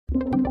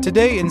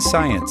Today in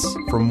Science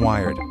from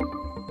Wired.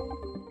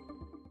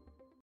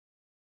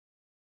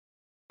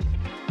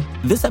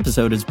 This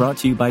episode is brought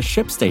to you by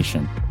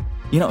ShipStation.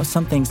 You know,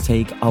 some things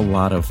take a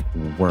lot of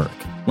work,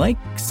 like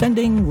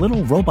sending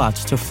little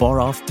robots to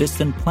far-off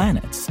distant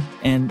planets.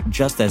 And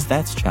just as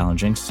that's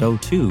challenging, so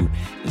too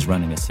is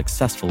running a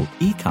successful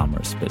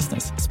e-commerce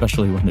business,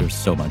 especially when there's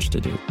so much to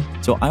do.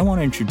 So I want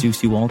to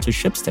introduce you all to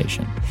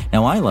ShipStation.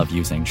 Now, I love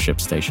using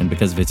ShipStation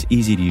because of its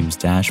easy-to-use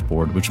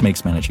dashboard, which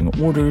makes managing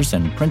orders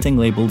and printing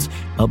labels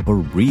a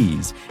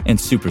breeze and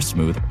super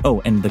smooth.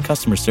 Oh, and the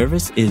customer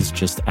service is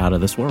just out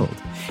of this world.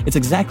 It's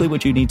exactly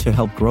what you need to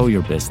help grow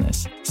your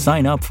business.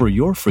 Sign up for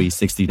your free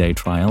 60-day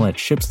trial at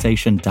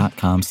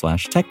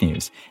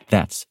shipstation.com/technews.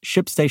 That's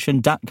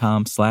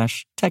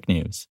shipstation.com/technews.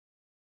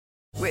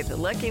 With the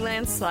Lucky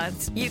Land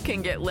Slots, you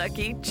can get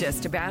lucky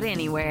just about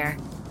anywhere.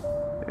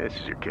 This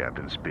is your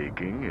captain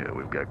speaking.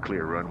 We've got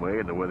clear runway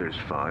and the weather's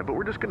fine, but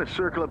we're just going to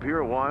circle up here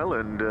a while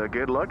and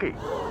get lucky.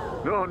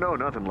 No,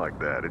 nothing like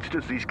that. It's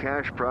just these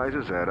cash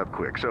prizes add up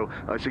quick. So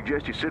I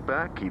suggest you sit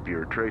back, keep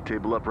your tray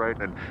table upright,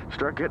 and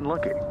start getting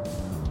lucky.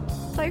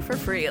 Play for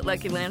free at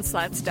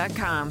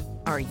LuckyLandSlots.com.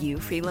 Are you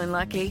feeling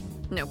lucky?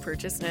 No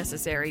purchase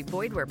necessary.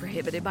 Void where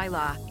prohibited by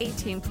law.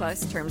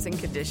 18+ terms and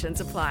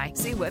conditions apply.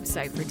 See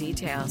website for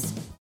details.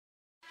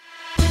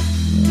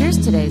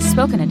 Here's today's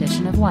spoken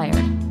edition of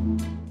Wired.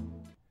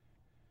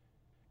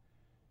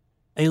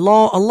 A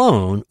Law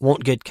Alone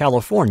Won't Get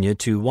California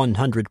to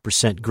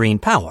 100% Green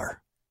Power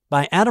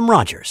by Adam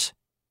Rogers.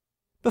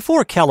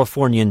 Before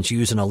Californians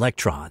use an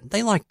electron,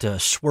 they like to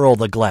swirl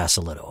the glass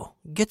a little,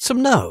 get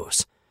some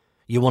nose.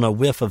 You want a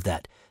whiff of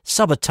that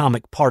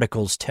subatomic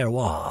particles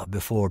terroir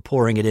before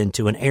pouring it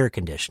into an air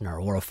conditioner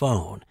or a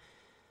phone.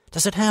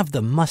 Does it have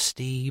the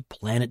musty,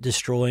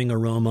 planet-destroying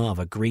aroma of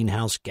a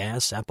greenhouse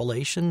gas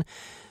appellation,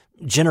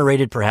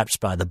 generated perhaps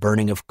by the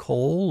burning of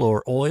coal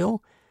or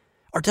oil?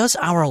 Or does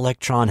our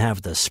electron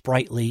have the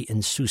sprightly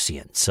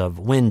insouciance of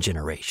wind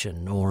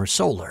generation or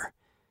solar?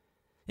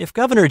 If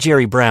Governor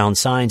Jerry Brown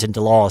signs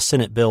into law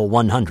Senate Bill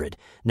 100,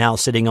 now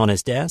sitting on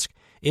his desk,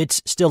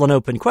 it's still an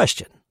open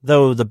question,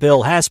 though the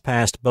bill has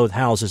passed both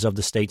houses of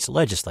the state's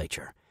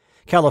legislature.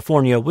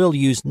 California will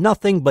use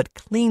nothing but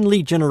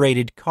cleanly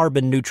generated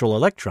carbon-neutral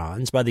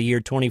electrons by the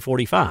year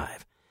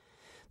 2045.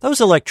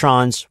 Those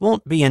electrons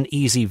won't be an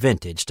easy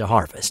vintage to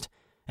harvest.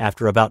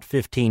 After about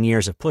 15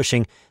 years of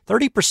pushing,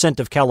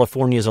 30% of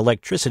California's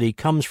electricity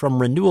comes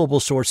from renewable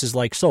sources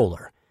like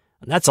solar.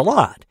 That's a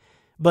lot,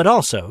 but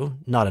also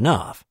not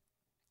enough.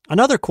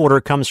 Another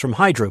quarter comes from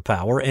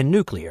hydropower and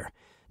nuclear.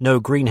 No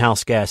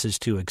greenhouse gases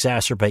to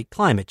exacerbate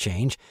climate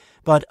change,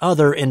 but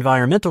other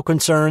environmental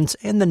concerns,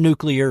 and the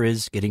nuclear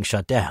is getting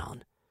shut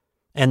down.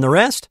 And the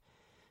rest?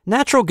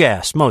 Natural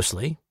gas,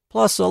 mostly,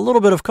 plus a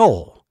little bit of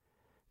coal.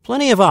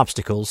 Plenty of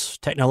obstacles,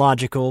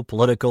 technological,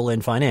 political,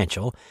 and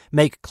financial,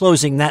 make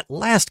closing that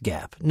last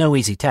gap no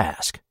easy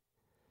task.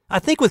 I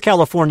think with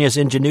California's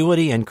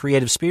ingenuity and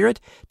creative spirit,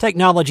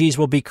 technologies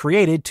will be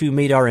created to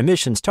meet our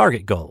emissions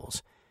target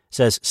goals,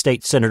 says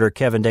State Senator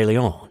Kevin De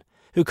Leon,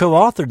 who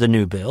co-authored the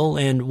new bill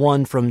and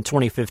one from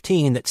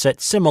 2015 that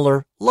set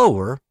similar,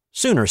 lower,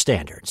 sooner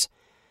standards.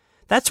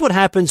 That's what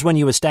happens when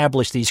you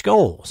establish these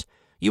goals.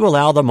 You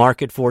allow the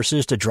market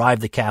forces to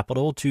drive the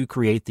capital to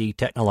create the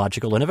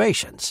technological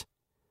innovations.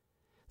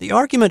 The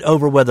argument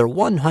over whether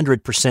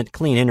 100%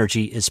 clean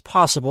energy is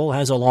possible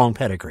has a long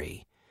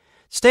pedigree.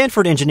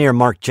 Stanford engineer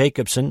Mark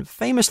Jacobson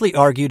famously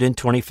argued in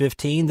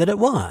 2015 that it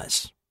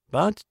was.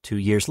 But 2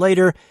 years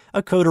later,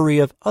 a coterie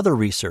of other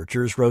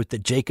researchers wrote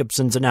that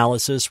Jacobson's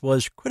analysis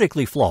was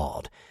critically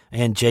flawed,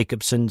 and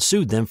Jacobson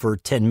sued them for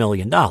 $10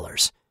 million.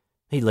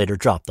 He later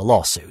dropped the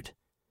lawsuit.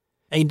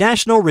 A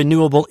National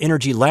Renewable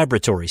Energy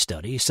Laboratory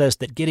study says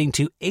that getting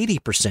to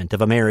 80%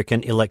 of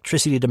American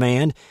electricity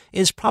demand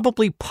is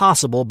probably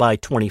possible by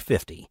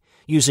 2050,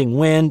 using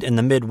wind in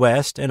the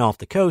Midwest and off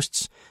the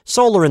coasts,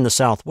 solar in the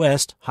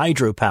Southwest,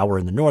 hydropower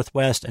in the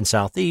Northwest and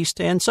Southeast,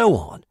 and so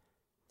on.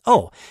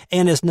 Oh,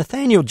 and as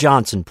Nathaniel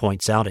Johnson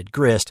points out at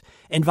Grist,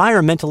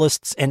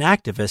 environmentalists and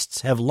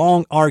activists have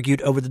long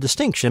argued over the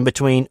distinction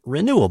between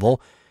renewable,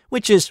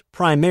 which is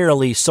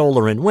primarily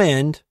solar and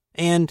wind,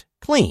 and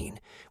clean,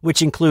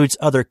 which includes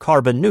other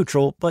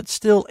carbon-neutral but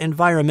still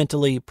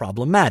environmentally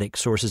problematic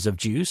sources of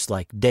juice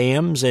like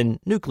dams and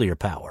nuclear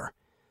power.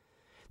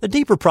 The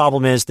deeper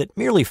problem is that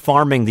merely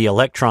farming the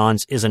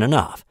electrons isn't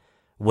enough.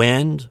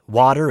 Wind,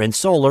 water, and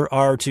solar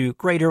are to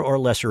greater or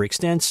lesser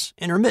extents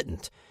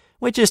intermittent,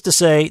 which is to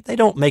say they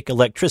don't make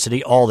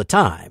electricity all the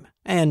time,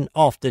 and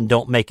often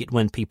don't make it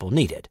when people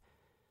need it.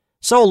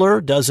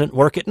 Solar doesn't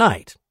work at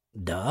night,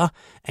 duh,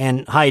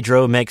 and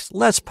hydro makes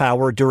less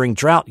power during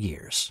drought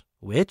years,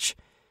 which,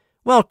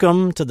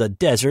 welcome to the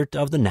desert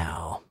of the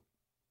now.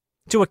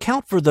 To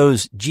account for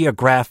those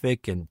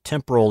geographic and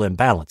temporal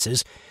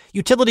imbalances,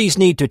 utilities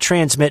need to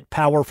transmit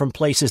power from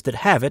places that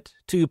have it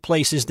to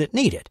places that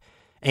need it,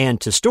 and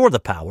to store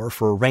the power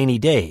for rainy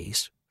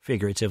days,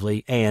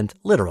 figuratively and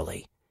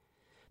literally.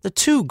 The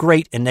two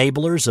great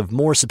enablers of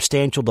more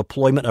substantial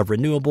deployment of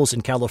renewables in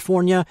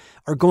California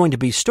are going to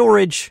be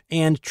storage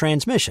and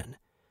transmission.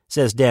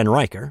 says Dan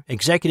Riker,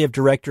 executive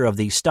director of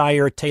the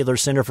Steyer-Taylor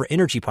Center for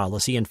Energy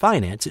Policy and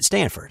Finance at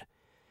Stanford.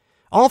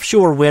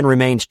 Offshore wind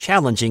remains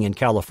challenging in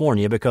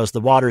California because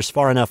the waters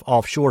far enough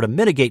offshore to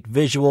mitigate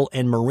visual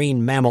and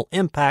marine mammal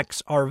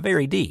impacts are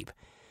very deep.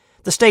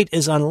 The state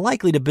is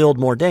unlikely to build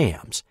more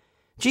dams.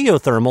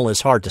 Geothermal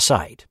is hard to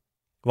cite.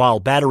 While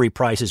battery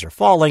prices are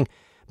falling,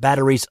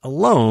 batteries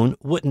alone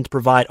wouldn't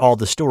provide all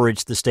the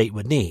storage the state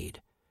would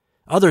need.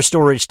 Other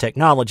storage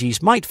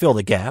technologies might fill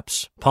the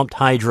gaps: pumped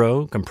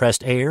hydro,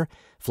 compressed air,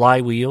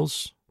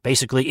 flywheels,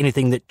 basically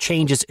anything that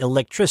changes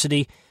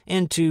electricity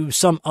into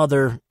some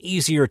other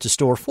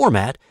easier-to-store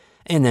format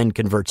and then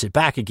converts it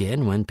back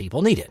again when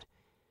people need it.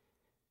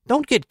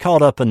 Don't get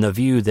caught up in the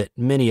view that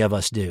many of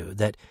us do,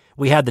 that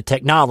we have the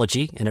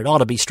technology and it ought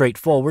to be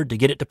straightforward to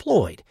get it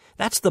deployed.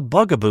 That's the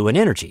bugaboo in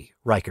energy,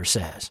 Riker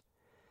says.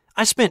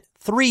 I spent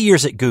 3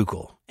 years at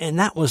Google, and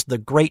that was the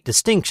great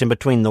distinction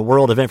between the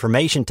world of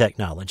information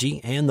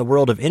technology and the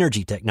world of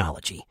energy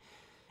technology.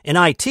 In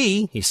IT,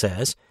 he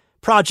says,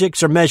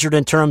 projects are measured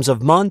in terms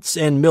of months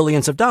and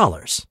millions of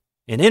dollars.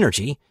 In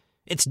energy,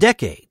 it's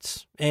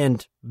decades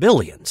and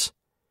billions.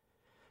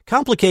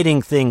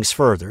 Complicating things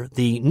further,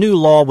 the new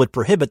law would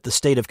prohibit the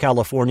state of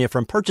California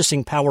from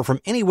purchasing power from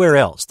anywhere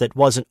else that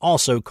wasn't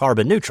also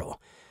carbon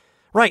neutral.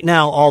 Right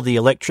now, all the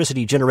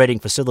electricity generating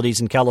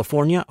facilities in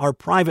California are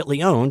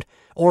privately owned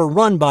or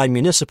run by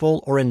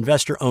municipal or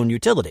investor-owned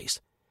utilities.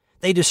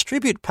 They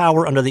distribute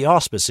power under the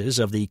auspices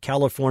of the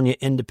California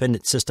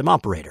Independent System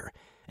Operator,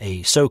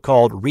 a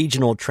so-called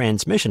regional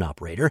transmission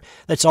operator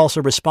that's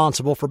also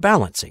responsible for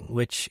balancing,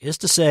 which is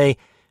to say,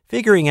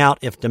 figuring out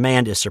if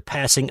demand is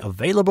surpassing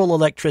available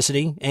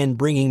electricity and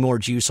bringing more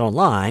juice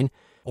online,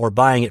 or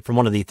buying it from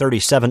one of the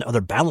 37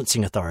 other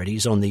balancing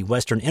authorities on the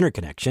Western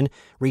Interconnection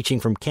reaching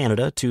from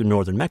Canada to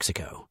northern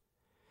Mexico.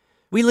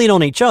 We lean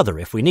on each other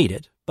if we need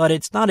it, but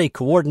it's not a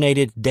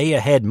coordinated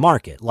day-ahead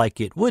market like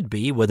it would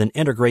be with an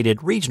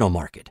integrated regional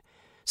market,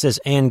 says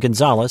Ann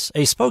Gonzalez,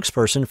 a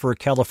spokesperson for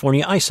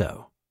California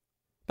ISO.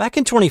 Back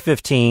in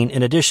 2015,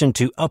 in addition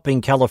to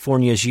upping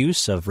California's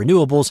use of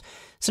renewables,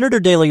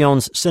 Senator De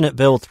Leon's Senate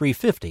Bill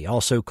 350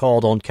 also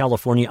called on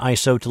California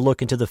ISO to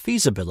look into the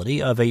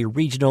feasibility of a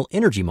regional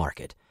energy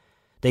market.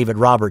 David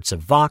Roberts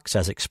of Vox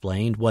has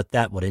explained what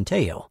that would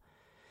entail.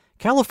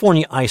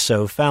 California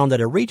ISO found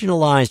that a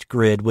regionalized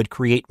grid would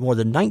create more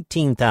than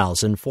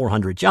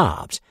 19,400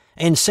 jobs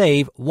and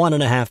save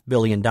 $1.5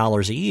 billion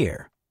a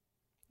year.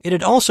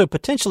 It'd also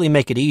potentially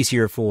make it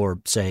easier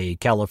for, say,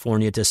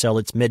 California to sell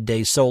its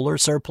midday solar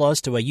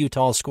surplus to a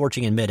Utah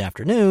scorching in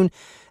mid-afternoon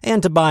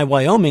and to buy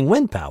Wyoming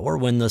wind power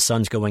when the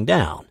sun's going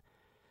down.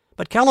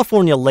 But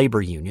California labor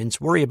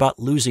unions worry about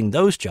losing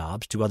those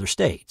jobs to other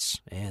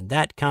states, and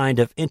that kind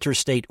of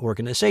interstate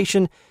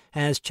organization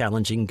has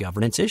challenging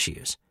governance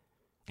issues.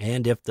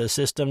 And if the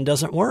system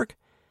doesn't work,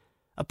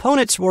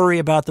 opponents worry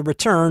about the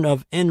return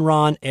of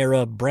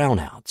Enron-era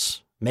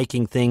brownouts,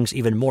 making things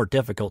even more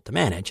difficult to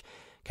manage.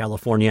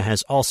 California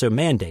has also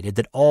mandated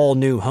that all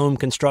new home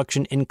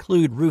construction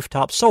include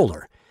rooftop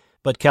solar,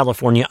 but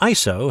California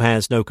ISO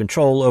has no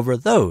control over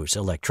those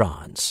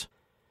electrons.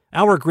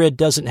 Our grid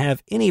doesn't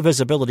have any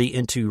visibility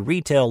into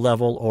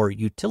retail-level or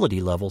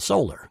utility-level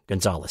solar,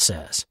 Gonzalez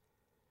says.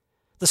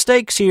 The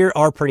stakes here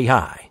are pretty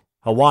high.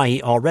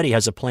 Hawaii already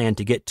has a plan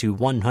to get to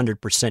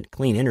 100%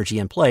 clean energy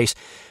in place,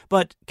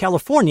 but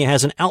California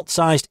has an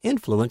outsized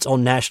influence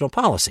on national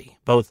policy,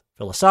 both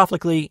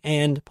philosophically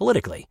and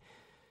politically.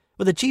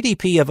 With a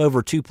GDP of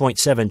over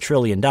 $2.7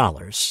 trillion,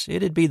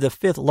 it'd be the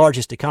fifth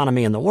largest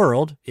economy in the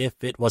world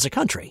if it was a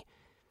country.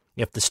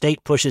 If the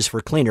state pushes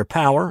for cleaner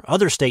power,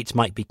 other states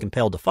might be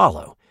compelled to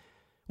follow,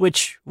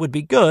 which would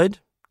be good.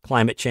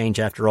 Climate change,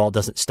 after all,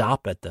 doesn't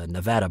stop at the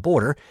Nevada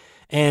border,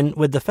 and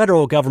with the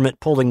federal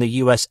government pulling the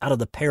U.S. out of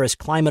the Paris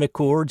Climate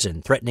Accords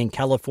and threatening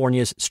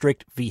California's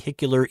strict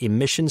vehicular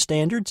emission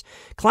standards,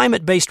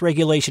 climate-based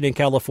regulation in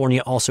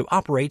California also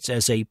operates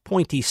as a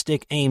pointy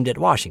stick aimed at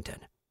Washington.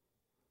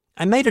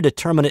 I made a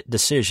determinate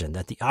decision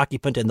that the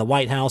occupant in the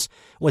White House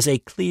was a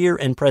clear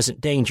and present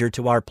danger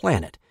to our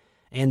planet,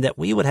 and that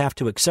we would have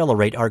to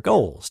accelerate our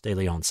goals, De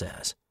Leon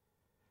says.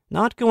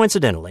 Not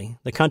coincidentally,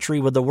 the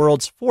country with the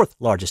world's fourth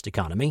largest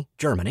economy,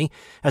 Germany,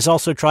 has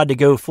also tried to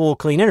go full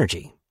clean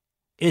energy.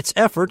 Its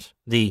effort,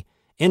 the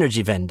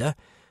Energiewende,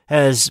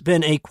 has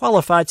been a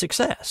qualified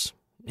success.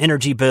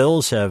 Energy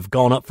bills have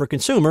gone up for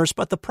consumers,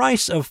 but the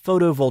price of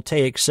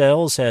photovoltaic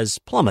cells has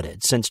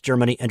plummeted since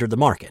Germany entered the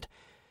market.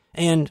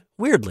 And,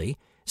 weirdly,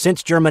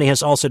 since Germany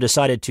has also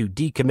decided to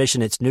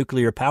decommission its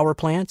nuclear power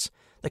plants,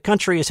 the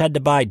country has had to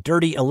buy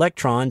dirty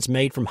electrons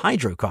made from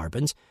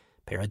hydrocarbons,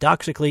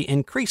 paradoxically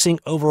increasing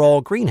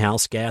overall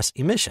greenhouse gas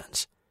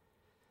emissions.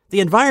 The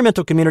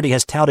environmental community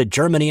has touted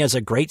Germany as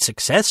a great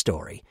success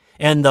story,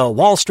 and the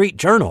Wall Street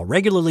Journal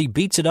regularly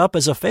beats it up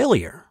as a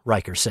failure,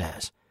 Riker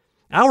says.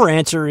 Our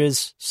answer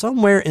is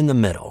somewhere in the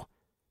middle,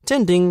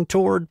 tending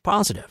toward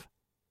positive.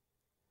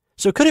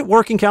 So could it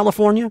work in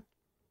California?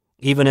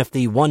 Even if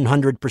the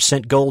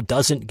 100% goal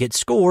doesn't get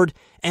scored,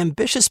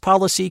 ambitious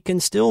policy can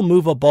still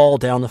move a ball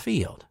down the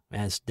field.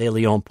 As De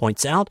Leon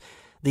points out,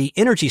 The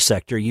energy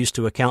sector used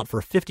to account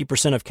for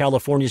 50% of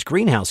California's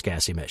greenhouse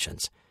gas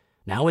emissions.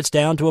 Now it's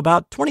down to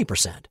about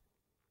 20%.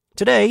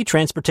 Today,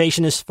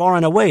 transportation is far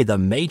and away the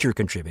major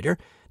contributor,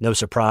 no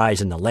surprise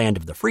in the land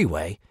of the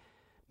freeway.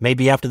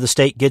 Maybe after the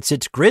state gets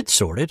its grid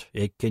sorted,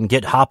 it can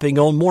get hopping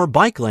on more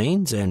bike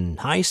lanes and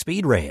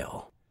high-speed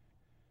rail.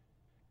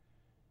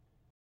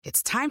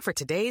 It's time for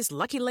today's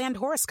Lucky Land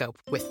horoscope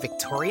with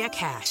Victoria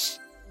Cash.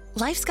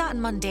 Life's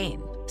gotten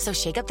mundane, so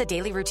shake up the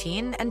daily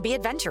routine and be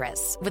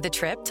adventurous with a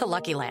trip to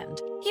Lucky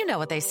Land. You know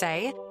what they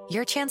say,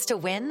 your chance to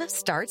win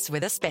starts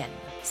with a spin.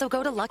 So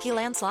go to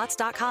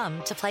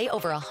LuckyLandSlots.com to play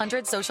over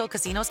 100 social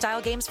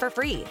casino-style games for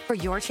free for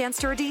your chance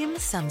to redeem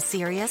some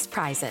serious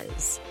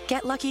prizes.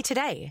 Get lucky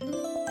today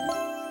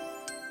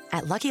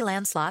at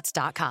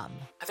LuckyLandSlots.com.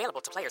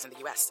 Available to players in the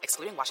U.S.,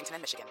 excluding Washington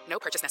and Michigan. No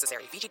purchase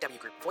necessary. VGW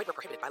Group. Void where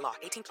prohibited by law.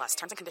 18+.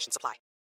 Terms and conditions apply.